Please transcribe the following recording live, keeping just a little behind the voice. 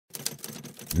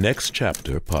Next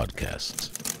Chapter Podcasts.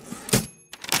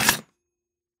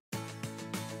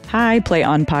 Hi, Play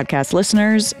On Podcast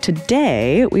listeners.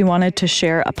 Today, we wanted to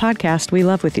share a podcast we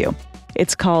love with you.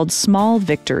 It's called Small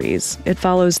Victories. It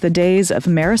follows the days of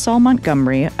Marisol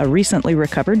Montgomery, a recently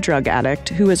recovered drug addict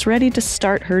who is ready to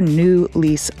start her new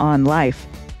lease on life.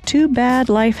 Too bad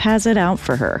life has it out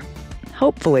for her.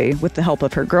 Hopefully, with the help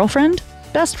of her girlfriend,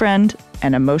 best friend,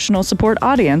 and emotional support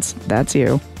audience, that's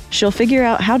you, she'll figure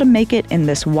out how to make it in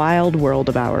this wild world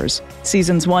of ours.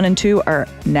 Seasons 1 and 2 are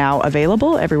now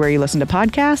available everywhere you listen to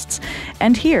podcasts,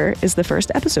 and here is the first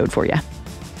episode for you.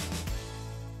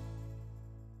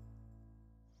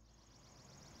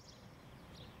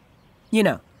 You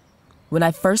know, when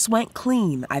I first went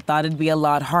clean, I thought it'd be a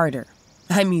lot harder.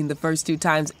 I mean, the first 2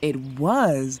 times it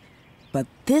was, but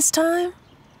this time,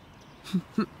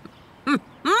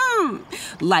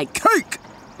 like cake.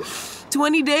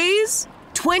 20 days?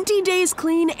 20 days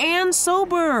clean and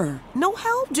sober. No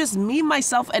help, just me,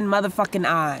 myself, and motherfucking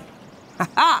I.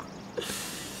 Ha-ha.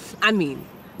 I mean,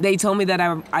 they told me that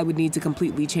I would need to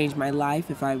completely change my life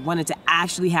if I wanted to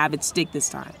actually have it stick this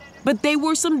time. But they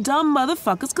were some dumb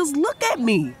motherfuckers, because look at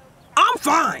me. I'm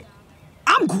fine.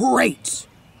 I'm great.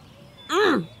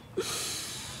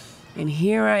 And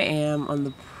here I am on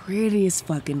the prettiest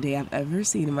fucking day I've ever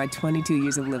seen in my 22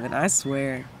 years of living, I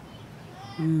swear.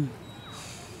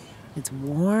 It's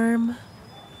warm.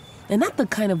 And not the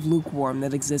kind of lukewarm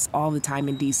that exists all the time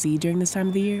in DC during this time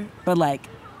of the year, but like,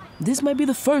 this might be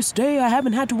the first day I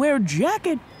haven't had to wear a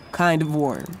jacket kind of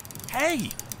warm.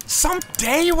 Hey,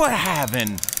 someday we're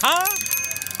having, huh?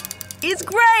 It's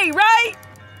great, right?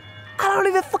 I don't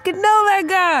even fucking know that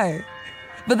guy.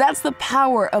 But that's the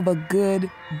power of a good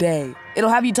day. It'll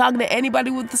have you talking to anybody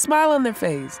with a smile on their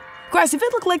face. Christ, if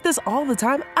it looked like this all the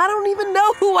time, I don't even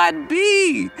know who I'd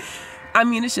be. I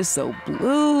mean, it's just so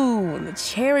blue, and the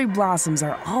cherry blossoms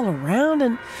are all around,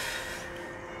 and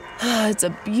it's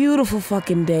a beautiful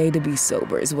fucking day to be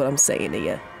sober, is what I'm saying to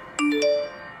you.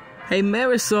 Hey,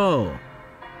 Marisol.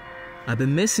 I've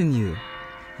been missing you.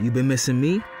 You been missing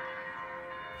me?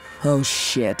 Oh,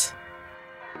 shit.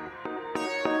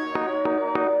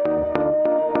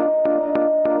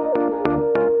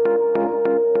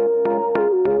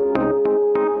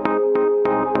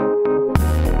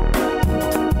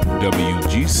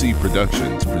 WGC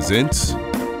Productions presents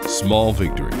Small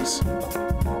Victories.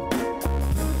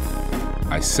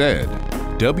 I said,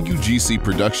 WGC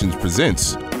Productions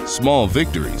presents Small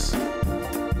Victories.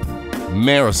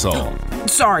 Marisol.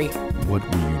 Sorry. What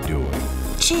were you doing?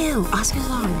 Chill, Oscar's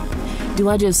on. Do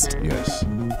I just... Yes.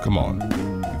 Come on.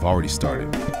 You've already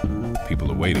started.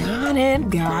 People are waiting. Got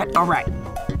it. All right.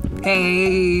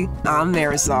 Hey, I'm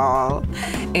Marisol.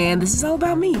 And this is all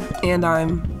about me. And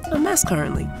I'm a mess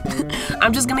currently.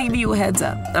 I'm just gonna give you a heads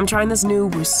up. I'm trying this new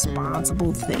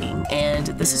responsible thing, and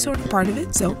this is sort of part of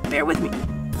it, so bear with me.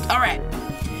 All right.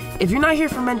 If you're not here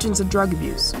for mentions of drug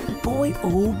abuse, boy,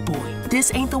 oh boy,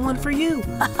 this ain't the one for you.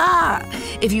 Ha-ha.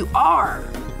 If you are,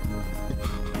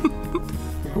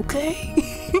 okay.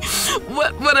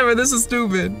 Whatever, this is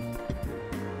stupid.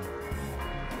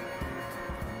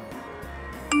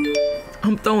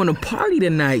 I'm throwing a party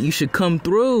tonight. You should come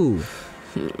through.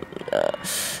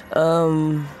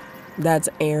 That's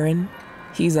Aaron.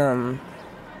 He's, I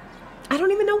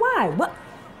don't even know why.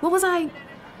 What was I?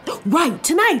 Right,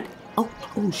 tonight.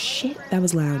 Oh shit, that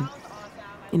was loud.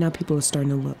 And now people are starting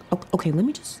to look. Okay, let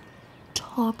me just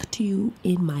talk to you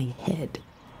in my head.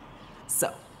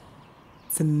 So,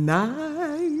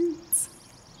 tonight,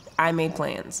 I made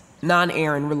plans.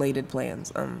 Non-Aaron related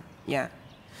plans. Yeah.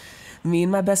 Me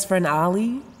and my best friend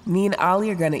Ollie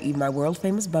are gonna eat my world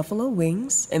famous buffalo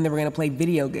wings, and then we're gonna play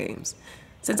video games.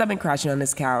 Since I've been crashing on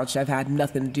this couch, I've had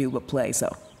nothing to do but play,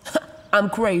 so I'm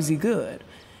crazy good.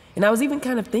 And I was even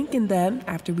kind of thinking that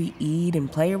after we eat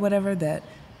and play or whatever, that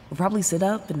we'll probably sit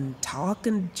up and talk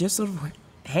and just sort of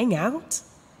hang out.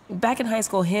 Back in high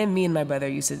school, me and my brother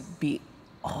used to be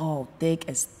all thick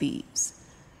as thieves.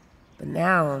 But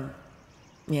now,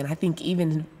 man, I think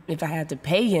even if I had to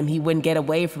pay him, he wouldn't get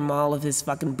away from all of his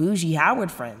fucking bougie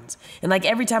Howard friends. And like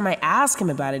every time I ask him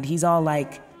about it, he's all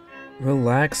like,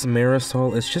 Relax,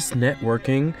 Marisol. It's just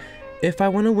networking. If I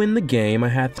want to win the game, I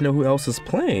have to know who else is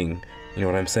playing. You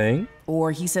know what I'm saying?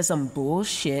 Or he says some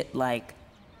bullshit like,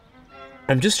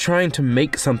 I'm just trying to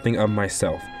make something of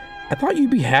myself. I thought you'd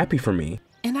be happy for me.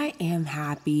 and I am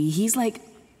happy. He's like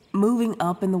moving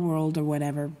up in the world or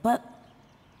whatever, but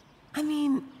I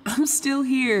mean, I'm still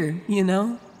here, you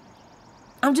know?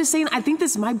 I'm just saying, I think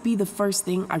this might be the first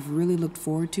thing I've really looked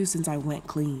forward to since I went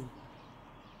clean.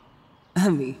 I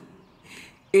mean,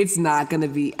 it's not gonna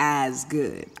be as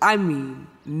good. I mean,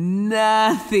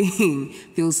 nothing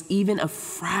feels even a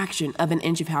fraction of an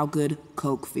inch of how good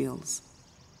Coke feels.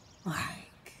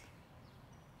 Like,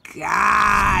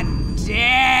 God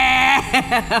damn!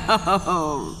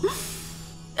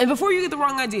 And before you get the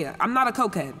wrong idea, I'm not a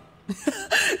cokehead.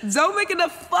 Don't make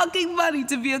enough fucking money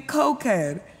to be a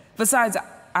cokehead. Besides,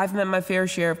 I've met my fair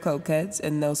share of cokeheads,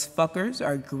 and those fuckers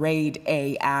are grade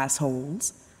A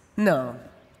assholes. No,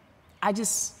 I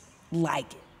just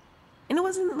like it. And it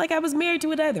wasn't like I was married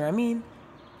to it either. I mean,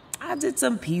 I did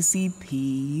some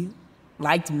PCP,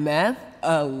 liked meth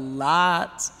a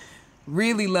lot,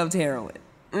 really loved heroin.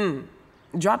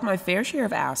 Dropped my fair share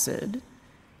of acid.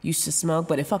 Used to smoke,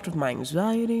 but it fucked with my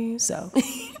anxiety, so.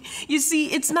 You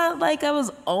see, it's not like I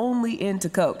was only into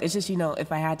Coke. It's just,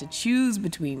 if I had to choose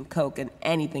between Coke and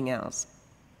anything else,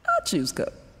 I'd choose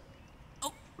Coke.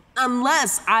 Oh,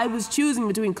 unless I was choosing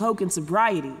between Coke and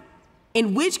sobriety,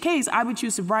 in which case I would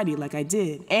choose sobriety like I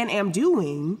did and am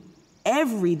doing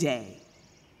every day.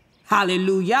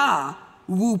 Hallelujah,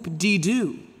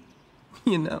 whoop-dee-doo,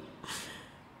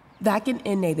 Back in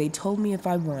NA, they told me if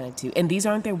I wanted to, and these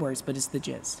aren't their words, but it's the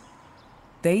gist.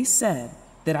 They said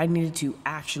that I needed to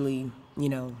actually,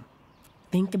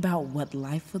 think about what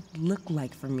life would look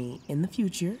like for me in the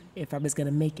future if I was gonna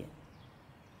make it.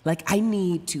 Like, I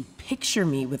need to picture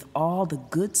me with all the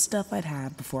good stuff I'd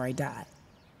have before I die.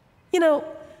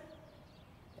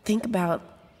 Think about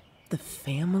the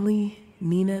family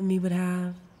Nina and me would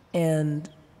have, and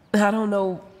I don't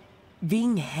know,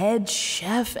 being head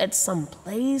chef at some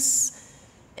place,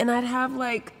 and I'd have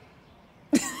like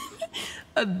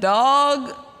a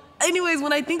dog. Anyways,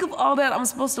 when I think of all that, I'm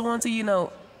supposed to want to,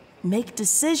 make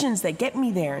decisions that get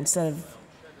me there instead of,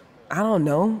 I don't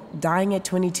know, dying at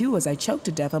 22 as I choke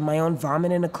to death on my own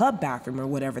vomit in a club bathroom or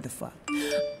whatever the fuck.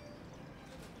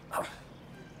 Oh,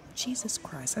 Jesus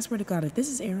Christ, I swear to God, if this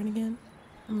is Aaron again,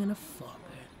 I'm gonna fuck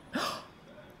it.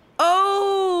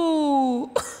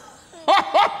 Oh!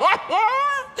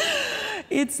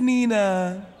 It's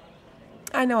Nina.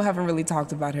 I know I haven't really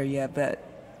talked about her yet, but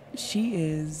she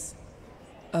is,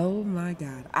 oh my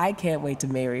God. I can't wait to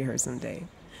marry her someday.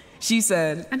 She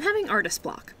said, I'm having artist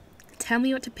block. Tell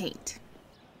me what to paint.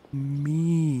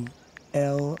 Me.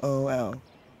 LOL.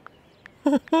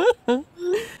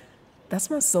 That's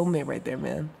my soulmate right there,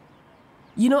 man.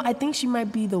 I think she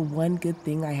might be the one good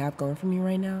thing I have going for me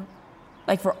right now.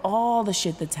 Like, for all the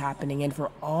shit that's happening and for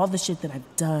all the shit that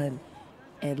I've done,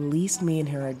 at least me and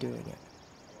her are doing it.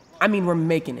 I mean, we're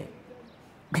making it.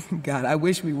 God, I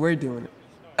wish we were doing it.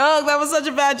 Oh, that was such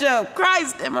a bad joke.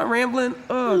 Christ, am I rambling?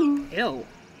 Ugh. Ew.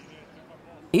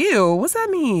 Ew? What's that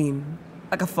mean?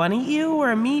 Like a funny ew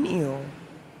or a mean ew?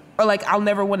 Or like, I'll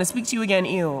never want to speak to you again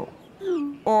ew?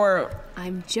 Or...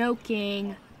 I'm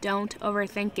joking. Don't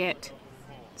overthink it.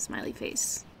 Smiley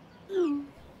face.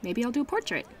 Maybe I'll do a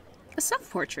portrait. A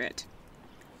self-portrait.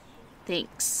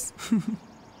 Thanks.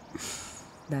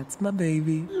 That's my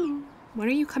baby. When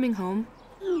are you coming home?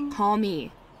 Call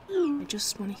me. I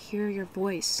just want to hear your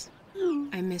voice.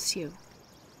 I miss you.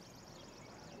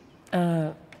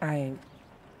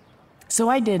 So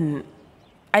I didn't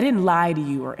lie to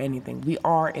you or anything. We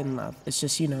are in love. It's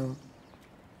just,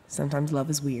 sometimes love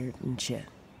is weird and shit.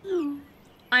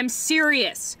 I'm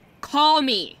serious. Call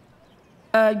me.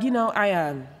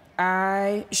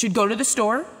 I should go to the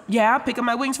store. Yeah, pick up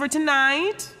my wings for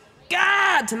tonight.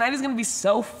 God, tonight is gonna be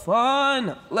so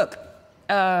fun. Look,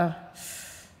 I'm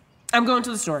going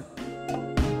to the store.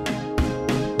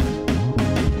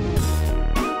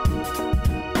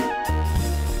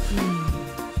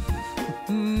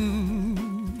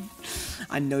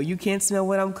 I know you can't smell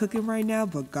what I'm cooking right now,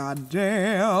 but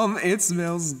goddamn, it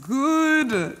smells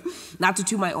good. Not to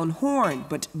toot my own horn,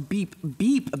 but beep,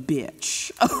 beep,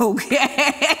 bitch. Okay?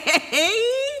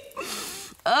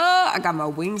 I got my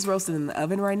wings roasted in the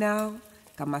oven right now.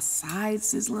 Got my sides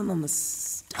sizzling on the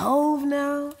stove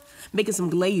now. Making some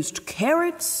glazed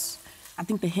carrots. I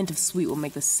think the hint of sweet will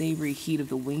make the savory heat of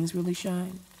the wings really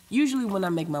shine. Usually when I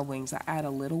make my wings, I add a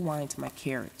little wine to my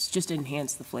carrots, just to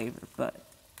enhance the flavor, but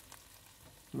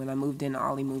when I moved in,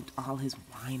 Ollie moved all his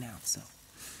wine out, so.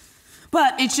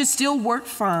 But it should still work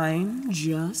fine,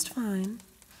 just fine.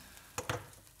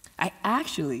 I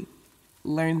actually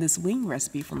learned this wing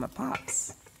recipe from my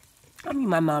pops. I mean,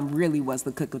 my mom really was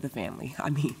the cook of the family. I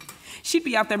mean, she'd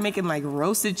be out there making like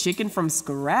roasted chicken from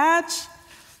scratch.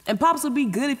 And Pops would be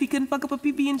good if he couldn't fuck up a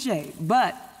PB&J.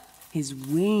 But his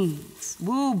wings,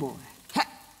 woo boy.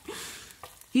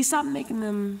 He stopped making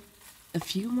them a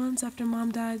few months after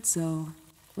Mom died, so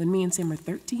when me and Sam were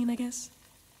 13, I guess.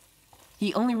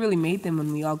 He only really made them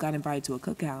when we all got invited to a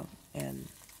cookout, and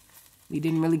We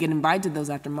didn't really get invited to those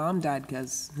after Mom died,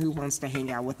 because who wants to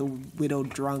hang out with a widowed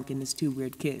drunk and his 2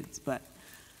 weird kids? But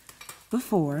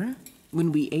before,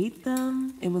 when we ate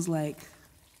them, it was like,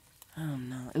 I don't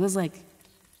know. It was like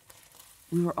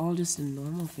we were all just a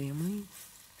normal family,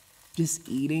 just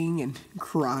eating and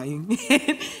crying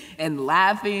and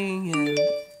laughing and...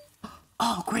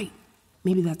 Oh, great.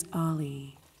 Maybe that's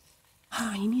Ollie.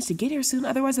 He needs to get here soon,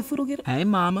 otherwise the food will get... Hey,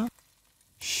 Mama.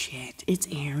 Shit, it's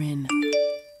Aaron.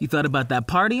 You thought about that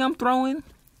party I'm throwing?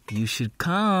 You should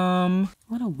come.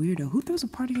 What a weirdo. Who throws a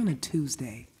party on a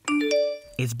Tuesday?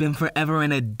 It's been forever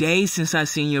and a day since I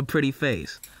seen your pretty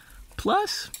face.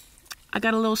 Plus, I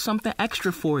got a little something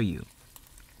extra for you.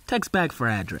 Text back for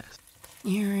address.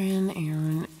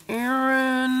 Aaron.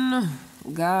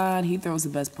 God, he throws the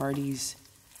best parties.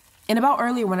 And about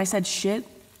earlier when I said shit,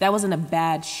 that wasn't a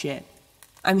bad shit.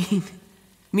 I mean,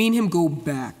 me and him go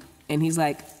back. And he's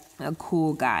like a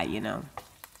cool guy, you know.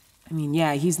 I mean,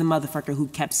 yeah, he's the motherfucker who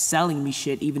kept selling me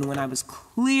shit even when I was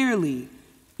clearly,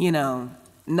 you know,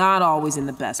 not always in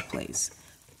the best place.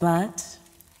 But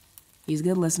he's a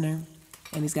good listener,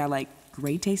 and he's got, like,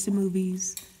 great taste in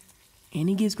movies, and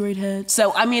he gives great head.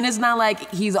 So, I mean, it's not like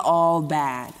he's all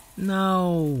bad.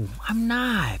 No, I'm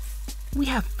not. We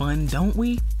have fun, don't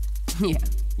we?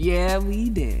 Yeah, we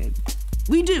did.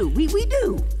 We do.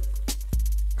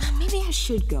 Maybe I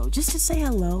should go, just to say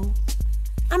hello.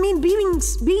 I mean,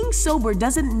 being sober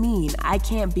doesn't mean I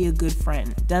can't be a good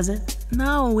friend, does it?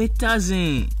 No, it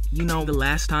doesn't. You know, the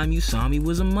last time you saw me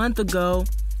was a month ago.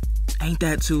 Ain't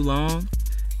that too long?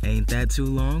 Ain't that too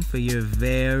long for your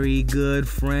very good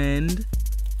friend?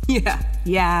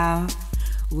 Yeah.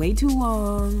 Way too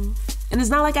long. And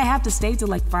it's not like I have to stay till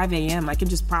like 5 a.m. I can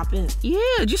just pop in.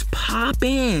 Yeah, just pop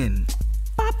in.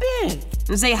 Pop in.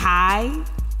 And say hi.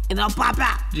 And I'll pop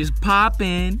out. Just pop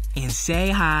in and say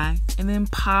hi and then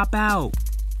pop out.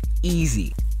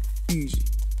 Easy.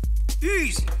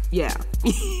 Yeah.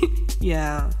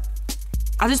 Yeah.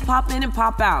 I'll just pop in and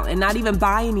pop out and not even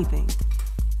buy anything.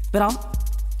 But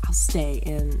I'll stay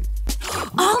and...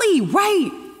 Ollie,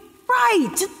 right.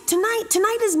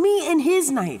 Tonight is me and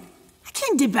his night. I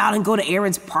can't dip out and go to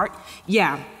Aaron's part.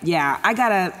 Yeah. I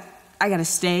gotta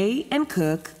stay and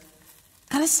cook.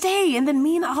 Gotta stay, and then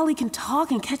me and Ollie can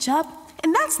talk and catch up.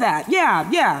 And that's that. Yeah.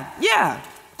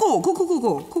 Cool.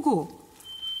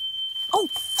 Oh,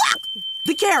 fuck!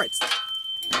 The carrots!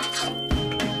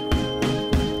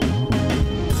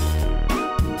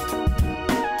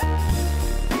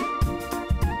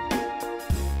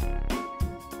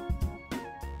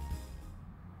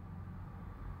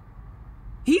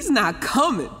 He's not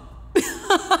coming.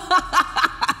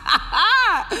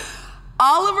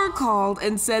 Oliver called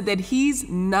and said that he's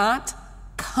not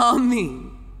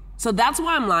coming. So that's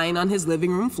why I'm lying on his living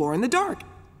room floor in the dark.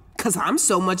 Because I'm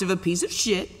so much of a piece of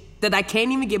shit that I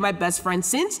can't even get my best friend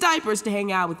since diapers to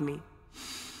hang out with me.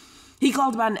 He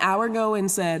called about an hour ago and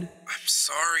said, I'm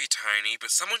sorry, Tiny,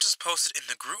 but someone just posted in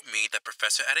the group meet that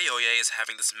Professor Adeoye is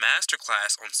having this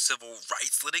masterclass on civil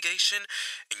rights litigation,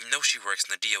 and you know she works in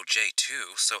the DOJ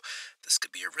too, so this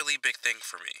could be a really big thing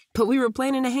for me. But we were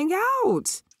planning to hang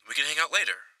out. We can hang out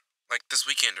later, like this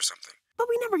weekend or something. But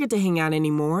we never get to hang out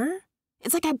anymore.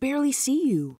 It's like I barely see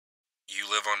you. You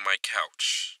live on my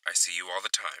couch. I see you all the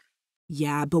time.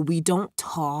 Yeah, but we don't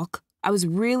talk. I was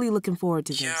really looking forward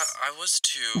to this. Yeah, I was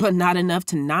too. But not enough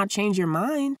to not change your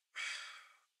mind.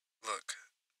 Look,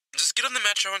 just get on the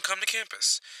metro and come to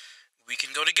campus. We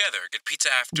can go together, get pizza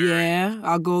after. Yeah,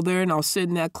 I'll go there and I'll sit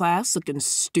in that class looking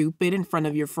stupid in front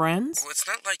of your friends. Well, it's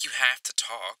not like you have to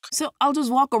talk. So I'll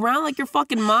just walk around like you're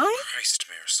fucking mine? Christ,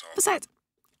 Marisol. Besides,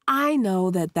 I know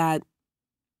that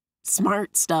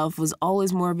smart stuff was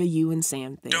always more of a you and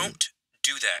Sam thing. Don't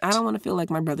do that. I don't want to feel like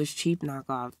my brother's cheap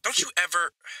knockoff. Don't you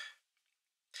ever...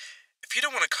 If you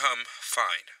don't want to come,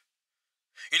 fine.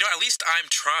 You know, at least I'm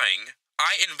trying.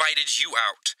 I invited you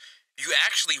out. You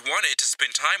actually wanted to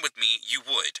spend time with me, you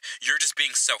would. You're just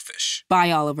being selfish.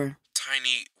 Bye, Oliver.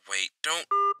 Tiny, wait, don't...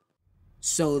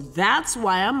 So that's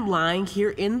why I'm lying here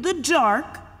in the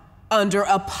dark, under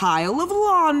a pile of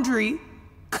laundry,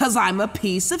 'cause I'm a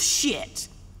piece of shit,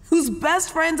 whose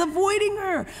best friend's avoiding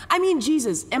her. I mean,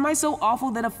 Jesus, am I so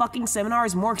awful that a fucking seminar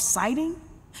is more exciting?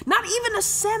 Not even a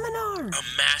seminar. A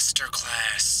master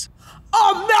class.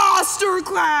 A master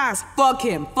class! Fuck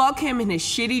him and his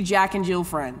shitty Jack and Jill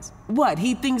friends. What,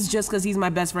 he thinks just because he's my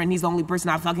best friend, he's the only person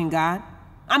I fucking got?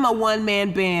 I'm a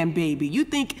one-man band, baby. You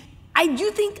think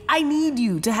I need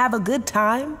you to have a good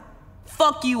time?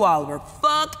 Fuck you, Oliver.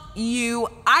 Fuck you.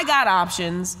 I got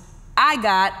options. I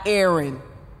got Aaron.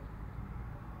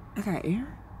 I got Aaron?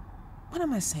 What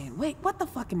am I saying? Wait, what the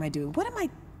fuck am I doing? What am I...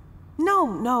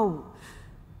 No.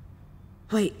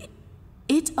 Wait,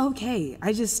 it's okay.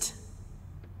 I'll just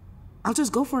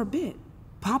go for a bit.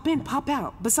 Pop in, pop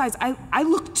out. Besides, I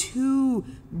look too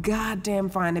goddamn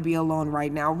fine to be alone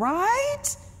right now, right?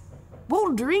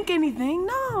 Won't drink anything.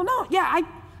 No. Yeah,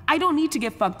 I don't need to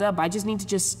get fucked up. I just need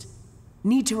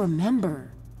to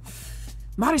remember.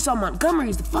 Marisol Montgomery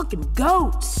is the fucking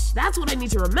goat. That's what I need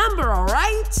to remember, all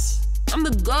right? I'm the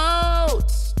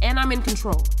goat. And I'm in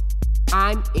control.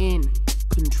 I'm in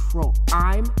control.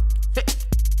 I'm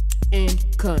in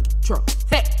control.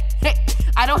 Hey.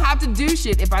 I don't have to do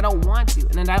shit if I don't want to.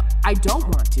 And then I don't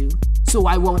want to, so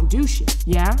I won't do shit,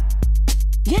 yeah?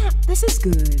 Yeah, this is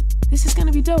good. This is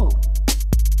gonna be dope.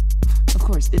 Of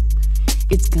course,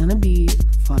 it's gonna be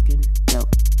fucking dope.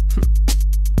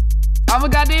 I'm a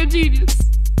goddamn genius.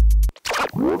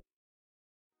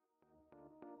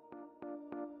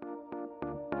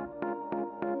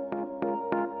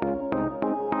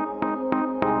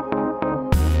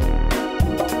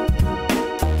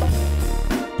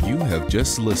 You have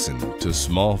just listened to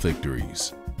Small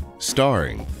Victories,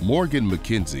 starring Morgan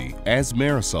McKenzie as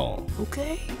Marisol,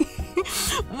 Okay.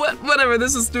 Whatever,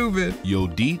 this is stupid.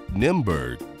 Yodit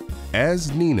Nimberg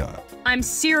as Nina, I'm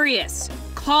serious.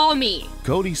 Call me.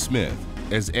 Cody Smith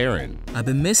as Aaron, I've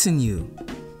been missing you.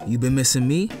 You been missing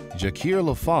me? Jakir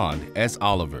LaFond as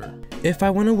Oliver, If I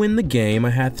want to win the game, I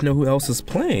have to know who else is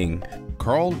playing.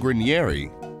 Carl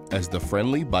Granieri as the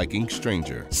friendly biking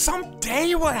stranger,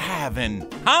 Someday we're having,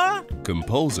 huh?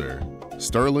 composer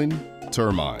Sterling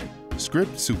Termine,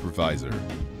 script supervisor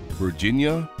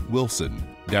Virginia Wilson,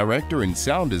 director and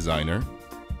sound designer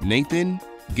Nathan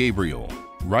Gabriel,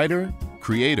 writer,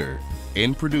 creator,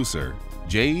 and producer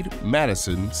Jade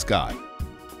Madison Scott,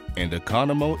 and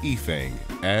Economo Ifang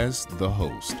as the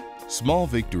host. Small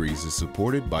Victories is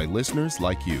supported by listeners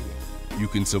like you. You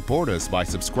can support us by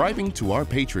subscribing to our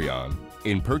Patreon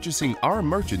and purchasing our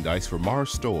merchandise from our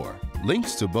store.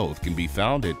 Links to both can be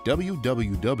found at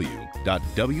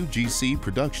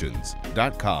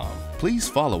www.wgcproductions.com. Please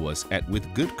follow us at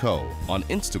With Good Co on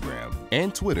Instagram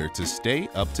and Twitter to stay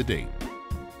up to date.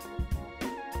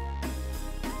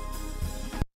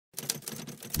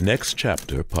 Next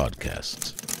Chapter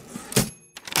Podcasts.